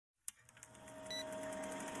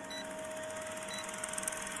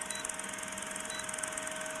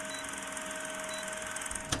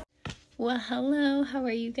Well, hello, how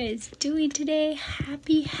are you guys doing today?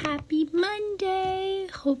 Happy Monday.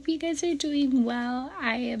 Hope you guys are doing well.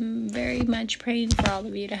 I am very much praying for all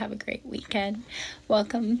of you to have a great weekend.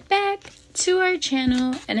 Welcome back to our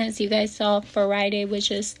channel. And as you guys saw, Friday was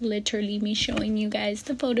just literally me showing you guys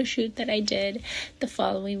the photo shoot that I did the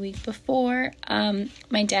following week before.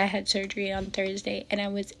 My dad had surgery on Thursday and I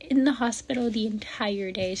was in the hospital the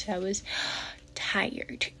entire day, so I was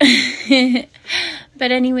tired. But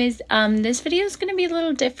anyways, this video is gonna be a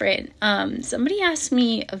little different. Somebody asked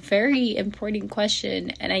me a very important question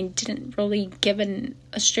and I didn't really give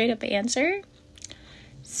a straight up answer,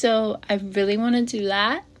 so I really want to do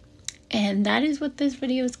that, and that is what this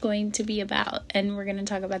video is going to be about. And we're gonna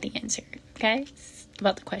talk about the answer, okay?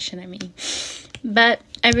 About the question, I mean. But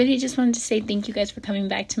I really just wanted to say thank you guys for coming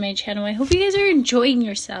back to my channel. I hope you guys are enjoying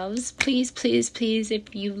yourselves. Please,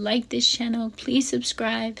 if you like this channel, please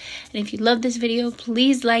subscribe. And if you love this video,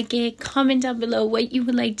 please like it. Comment down below what you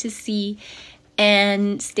would like to see.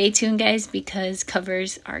 And stay tuned, guys, because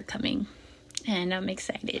covers are coming. And I'm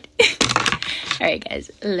excited. Alright, guys,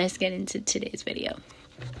 let's get into today's video.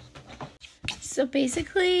 So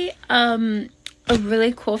basically, a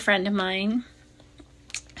really cool friend of mine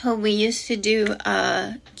who we used to do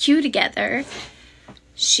Q together.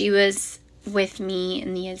 She was with me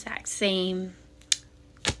in the exact same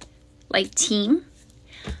team.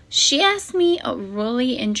 She asked me a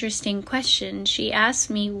really interesting question. She asked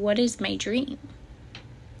me, what is my dream?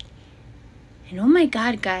 And oh my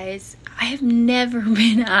god, guys, I have never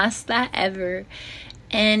been asked that ever.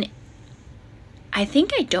 And I think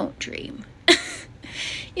I don't dream.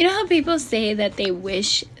 You know how people say that they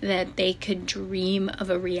wish that they could dream of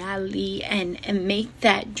a reality and make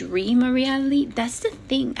that dream a reality? That's the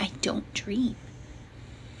thing, I don't dream.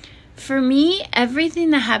 For me,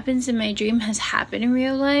 everything that happens in my dream has happened in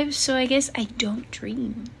real life, so I guess I don't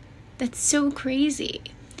dream. That's so crazy.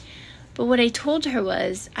 But what I told her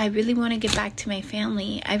was, I really want to get back to my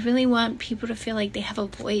family. I really want people to feel like they have a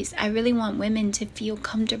voice. I really want women to feel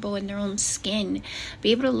comfortable in their own skin.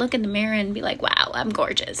 Be able to look in the mirror and be like, wow, I'm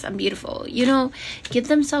gorgeous. I'm beautiful. You know, give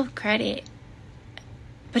themselves credit.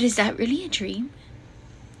 But is that really a dream?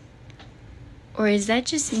 Or is that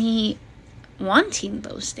just me wanting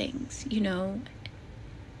those things? You know,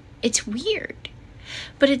 it's weird.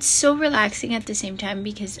 But it's so relaxing at the same time,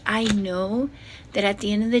 because I know that at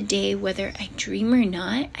the end of the day, whether I dream or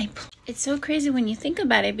not, it's so crazy when you think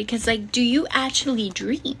about it, because do you actually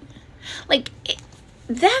dream?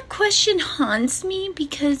 That question haunts me,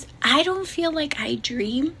 because I don't feel like I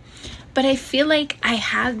dream, but I feel like I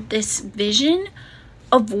have this vision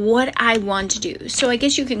of what I want to do. So I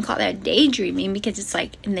guess you can call that daydreaming, because it's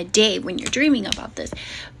in the day when you're dreaming about this.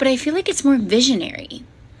 But I feel like it's more visionary.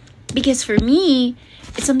 Because for me,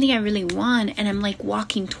 it's something I really want, and I'm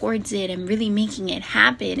walking towards it and really making it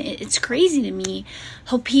happen. It's crazy to me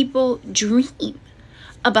how people dream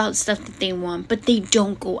about stuff that they want, but they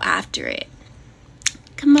don't go after it.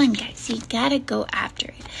 Come on, guys, you gotta go after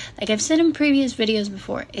it. Like I've said in previous videos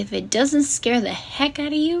before, if it doesn't scare the heck out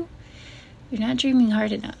of you, you're not dreaming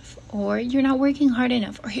hard enough, or you're not working hard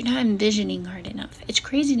enough, or you're not envisioning hard enough. It's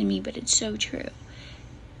crazy to me, but it's so true.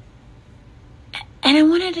 And I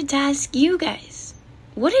wanted to ask you guys,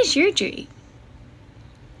 what is your dream?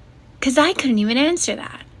 Because I couldn't even answer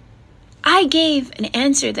that. I gave an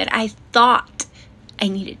answer that I thought I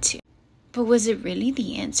needed to. But was it really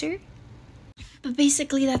the answer? But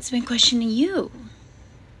basically, that's my question to you.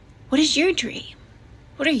 What is your dream?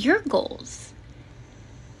 What are your goals?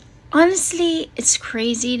 Honestly, it's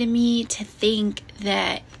crazy to me to think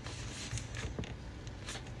that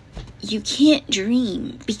you can't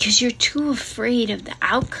dream because you're too afraid of the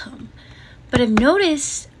outcome. But I've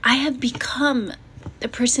noticed I have become the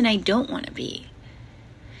person I don't want to be.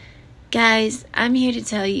 Guys, I'm here to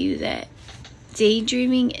tell you that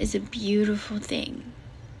daydreaming is a beautiful thing.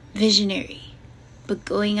 Visionary. But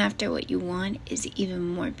going after what you want is even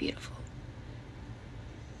more beautiful.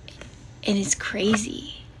 And it's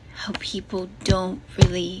crazy how people don't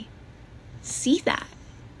really see that.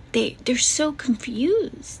 They're so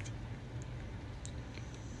confused.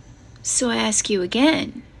 So I ask you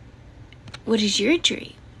again, what is your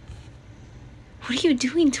dream? What are you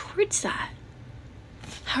doing towards that?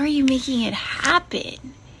 How are you making it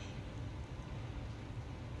happen?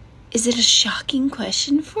 Is it a shocking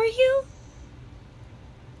question for you?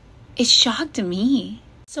 It shocked me.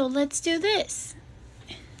 So let's do this.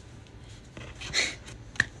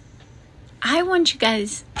 I want you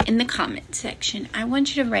guys in the comment section, I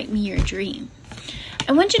want you to write me your dream.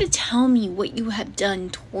 I want you to tell me what you have done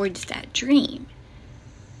towards that dream.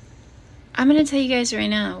 I'm going to tell you guys right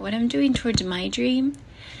now what I'm doing towards my dream.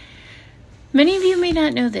 Many of you may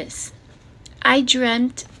not know this. I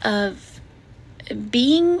dreamt of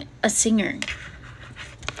being a singer.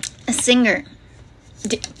 A singer.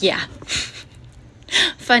 Yeah.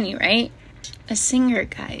 Funny, right? A singer,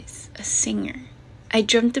 guys. A singer. I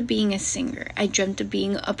dreamt of being a singer. I dreamt of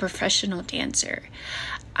being a professional dancer.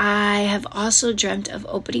 I have also dreamt of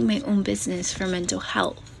opening my own business for mental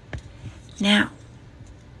health. Now,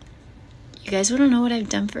 you guys want to know what I've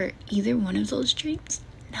done for either one of those dreams?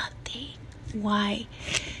 Nothing. Why?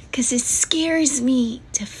 Because it scares me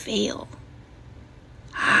to fail.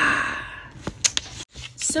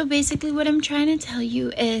 So basically what I'm trying to tell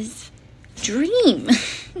you is dream.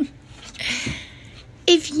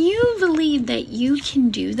 If you believe that you can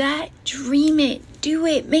do that, dream it, do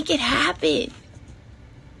it, make it happen.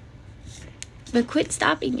 But quit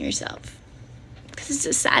stopping yourself, because it's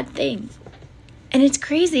a sad thing. And it's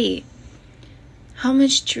crazy how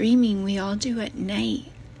much dreaming we all do at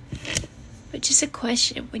night. But just a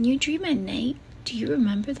question, when you dream at night, do you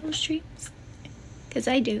remember those dreams? Because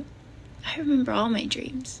I do. I remember all my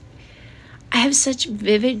dreams. I have such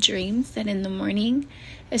vivid dreams that in the morning,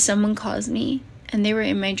 if someone calls me and they were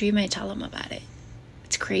in my dream, I tell them about it.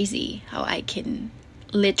 It's crazy how I can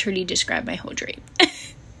literally describe my whole dream.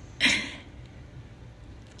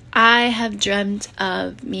 I have dreamt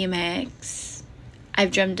of me and my ex.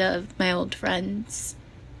 I've dreamt of my old friends.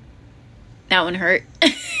 That one hurt.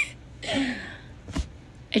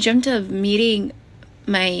 I dreamt of meeting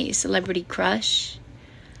my celebrity crush.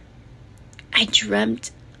 I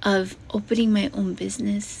dreamt of opening my own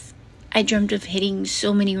business. I dreamt of hitting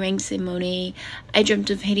so many ranks in Monet. I dreamt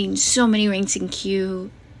of hitting so many ranks in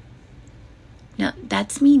Q. Now,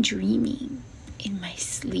 that's me dreaming in my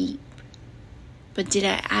sleep. But did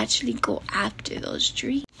I actually go after those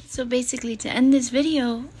dreams? So basically, to end this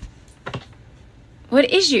video, what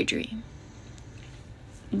is your dream?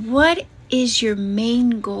 What is your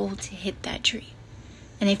main goal to hit that dream?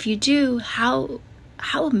 And if you do, how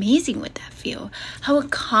amazing would that feel? How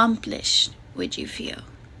accomplished would you feel?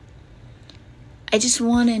 I just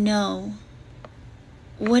want to know,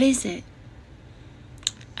 what is it?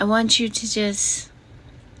 I want you to just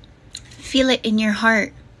feel it in your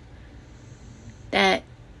heart that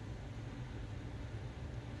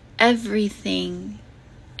everything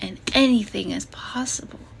and anything is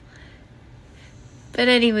possible. But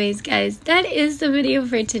anyways, guys, that is the video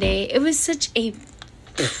for today. It was such a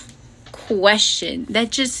question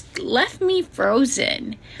that just left me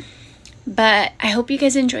frozen. But I hope you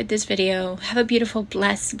guys enjoyed this video. Have a beautiful,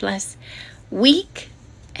 blessed week.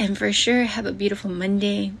 And for sure, have a beautiful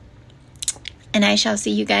Monday. And I shall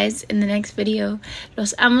see you guys in the next video.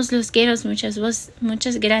 Los amos, los quiero.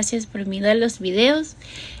 Muchas gracias por mirar los videos.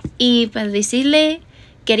 Y para decirle,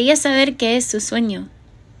 quería saber qué es su sueño.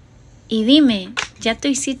 Y dime, ¿ya tú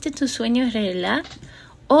hiciste tu sueño realidad?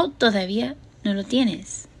 ¿O todavía no lo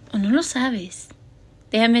tienes? ¿O no lo sabes?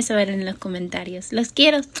 Déjame saber en los comentarios. Los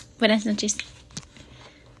quiero. Buenas noches.